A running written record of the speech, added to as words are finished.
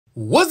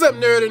What's up,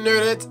 nerd and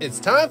nerdettes? It's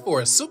time for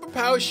a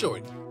Superpower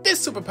Shortie.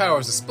 This superpower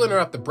is a splinter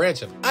off the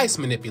branch of ice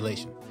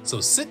manipulation. So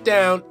sit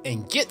down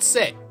and get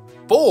set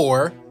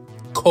for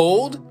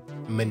cold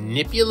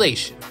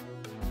manipulation.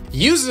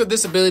 Users of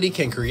this ability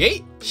can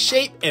create,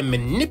 shape, and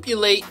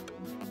manipulate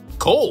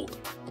cold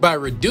by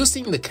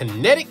reducing the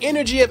kinetic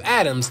energy of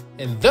atoms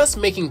and thus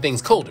making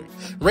things colder,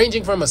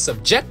 ranging from a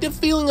subjective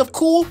feeling of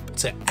cool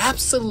to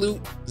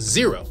absolute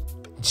zero.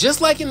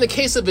 Just like in the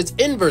case of its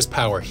inverse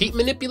power, heat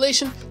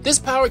manipulation, this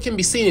power can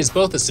be seen as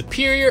both a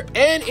superior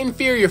and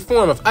inferior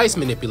form of ice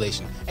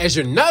manipulation, as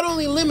you're not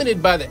only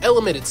limited by the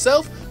element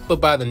itself,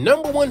 but by the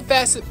number one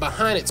facet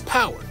behind its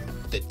power,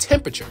 the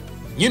temperature.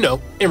 You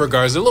know, in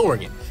regards to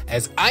lowering it,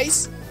 as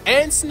ice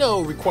and snow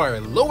require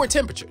lower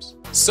temperatures.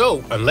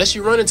 So, unless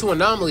you run into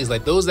anomalies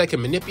like those that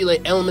can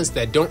manipulate elements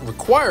that don't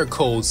require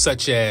cold,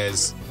 such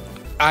as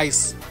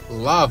ice,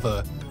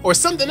 lava, or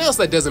something else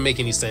that doesn't make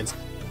any sense,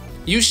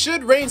 you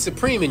should reign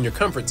supreme in your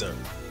comfort zone.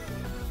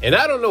 And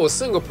I don't know a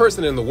single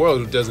person in the world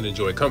who doesn't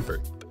enjoy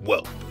comfort.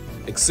 Well,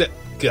 except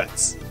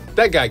Guts.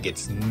 That guy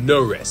gets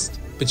no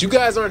rest. But you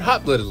guys aren't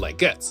hot-blooded like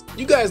Guts.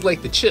 You guys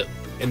like to chill.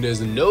 And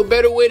there's no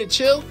better way to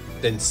chill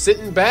than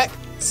sitting back,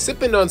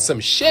 sipping on some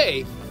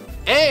Shay,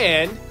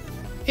 and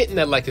hitting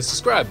that like and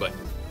subscribe button.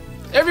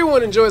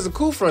 Everyone enjoys a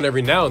cool front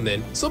every now and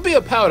then, so be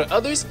a pal to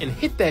others and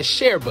hit that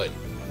share button,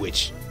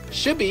 which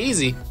should be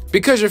easy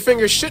because your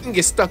fingers shouldn't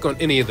get stuck on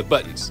any of the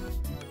buttons.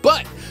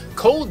 But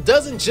cold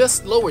doesn't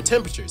just lower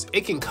temperatures,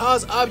 it can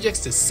cause objects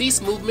to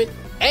cease movement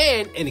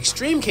and, in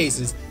extreme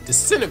cases,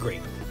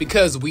 disintegrate,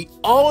 because we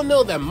all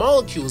know that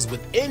molecules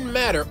within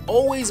matter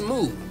always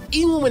move,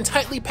 even when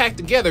tightly packed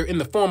together in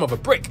the form of a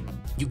brick.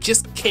 You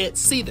just can't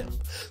see them.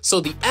 So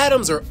the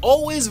atoms are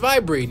always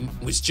vibrating,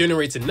 which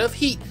generates enough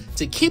heat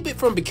to keep it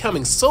from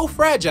becoming so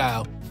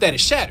fragile that it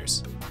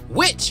shatters,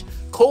 which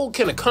cold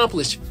can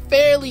accomplish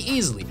fairly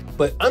easily.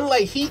 But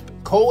unlike heat,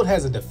 cold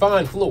has a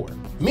defined floor,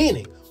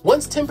 meaning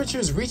once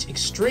temperatures reach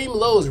extreme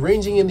lows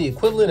ranging in the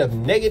equivalent of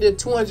negative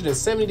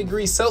 270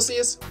 degrees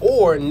Celsius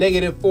or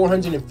negative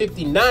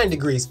 459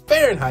 degrees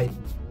Fahrenheit,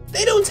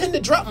 they don't tend to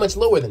drop much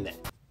lower than that.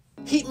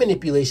 Heat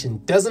manipulation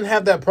doesn't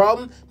have that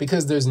problem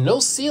because there's no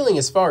ceiling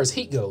as far as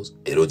heat goes.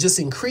 It'll just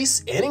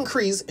increase and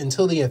increase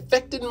until the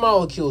affected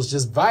molecules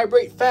just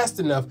vibrate fast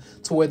enough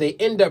to where they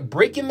end up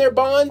breaking their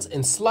bonds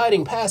and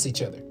sliding past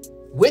each other,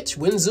 which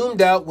when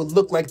zoomed out would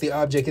look like the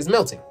object is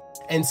melting.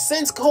 And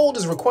since cold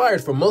is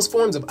required for most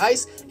forms of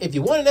ice, if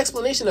you want an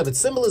explanation of its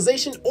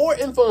symbolization or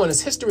info on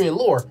its history and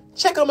lore,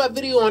 check out my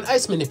video on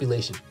ice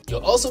manipulation.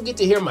 You'll also get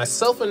to hear my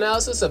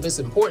self-analysis of its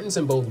importance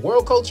in both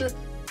world culture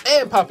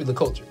and popular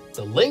culture.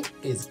 The link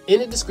is in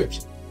the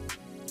description.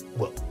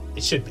 Well,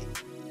 it should be.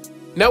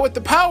 Now, with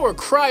the power of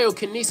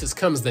cryokinesis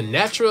comes the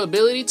natural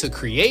ability to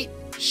create,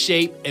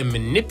 shape, and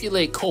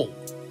manipulate cold.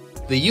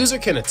 The user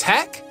can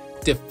attack,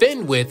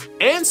 defend with,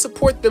 and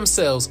support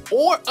themselves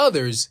or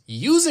others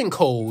using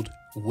cold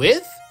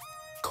with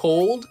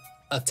cold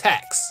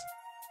attacks.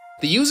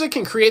 The user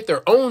can create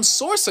their own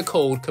source of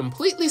cold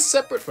completely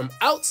separate from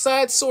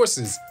outside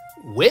sources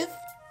with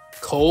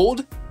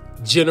cold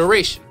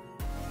generation.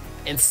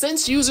 And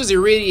since users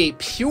irradiate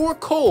pure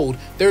cold,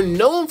 they're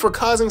known for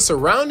causing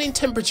surrounding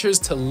temperatures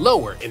to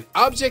lower and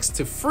objects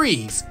to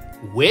freeze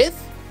with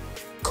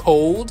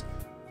cold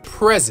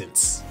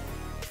presence.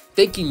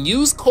 They can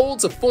use cold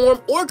to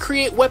form or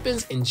create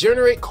weapons and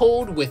generate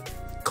cold with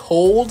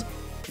cold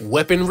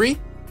weaponry.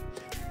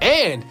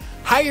 And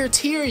higher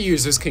tier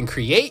users can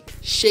create,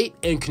 shape,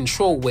 and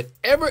control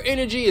whatever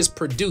energy is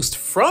produced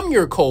from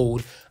your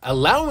cold,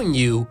 allowing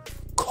you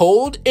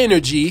cold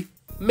energy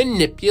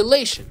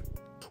manipulation.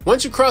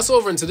 Once you cross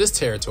over into this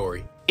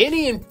territory,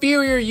 any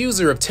inferior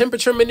user of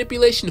temperature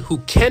manipulation who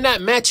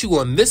cannot match you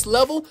on this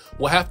level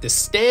will have to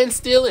stand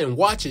still and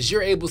watch as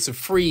you're able to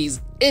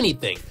freeze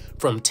anything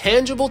from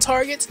tangible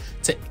targets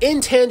to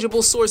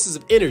intangible sources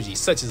of energy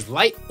such as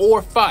light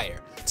or fire,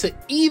 to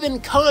even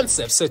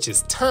concepts such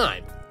as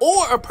time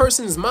or a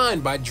person's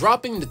mind by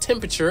dropping the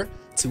temperature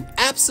to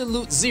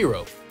absolute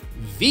zero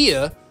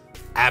via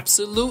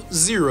absolute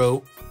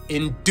zero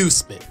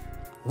inducement,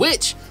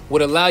 which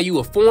would allow you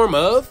a form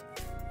of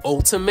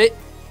ultimate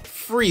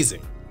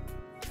freezing.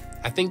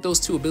 I think those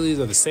two abilities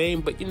are the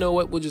same, but you know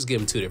what? We'll just give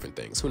them two different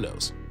things. Who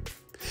knows?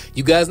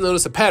 You guys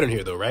notice a pattern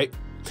here though, right?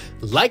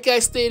 Like I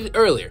stated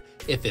earlier,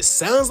 if it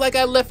sounds like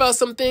I left out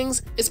some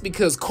things, it's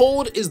because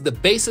cold is the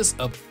basis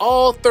of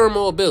all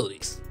thermal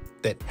abilities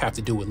that have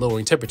to do with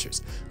lowering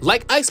temperatures,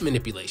 like ice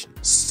manipulation.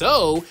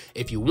 So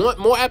if you want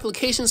more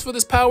applications for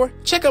this power,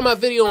 check out my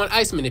video on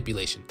ice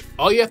manipulation.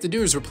 All you have to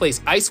do is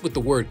replace ice with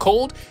the word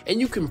cold, and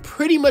you can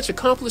pretty much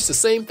accomplish the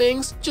same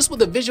things, just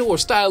with a visual or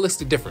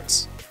stylistic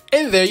difference.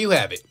 And there you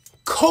have it,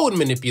 cold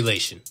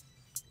manipulation.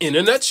 In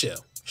a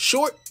nutshell,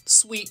 short,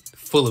 sweet,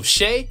 full of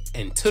Shay,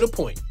 and to the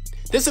point.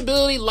 This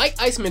ability,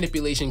 like ice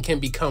manipulation, can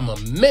become a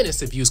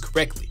menace if used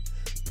correctly.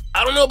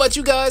 I don't know about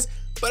you guys,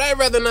 but I'd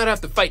rather not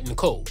have to fight in the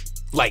cold.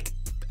 Like,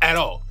 at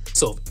all.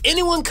 So if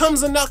anyone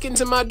comes and knock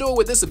into my door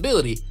with this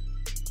ability,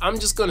 I'm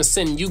just gonna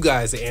send you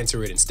guys to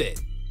answer it instead.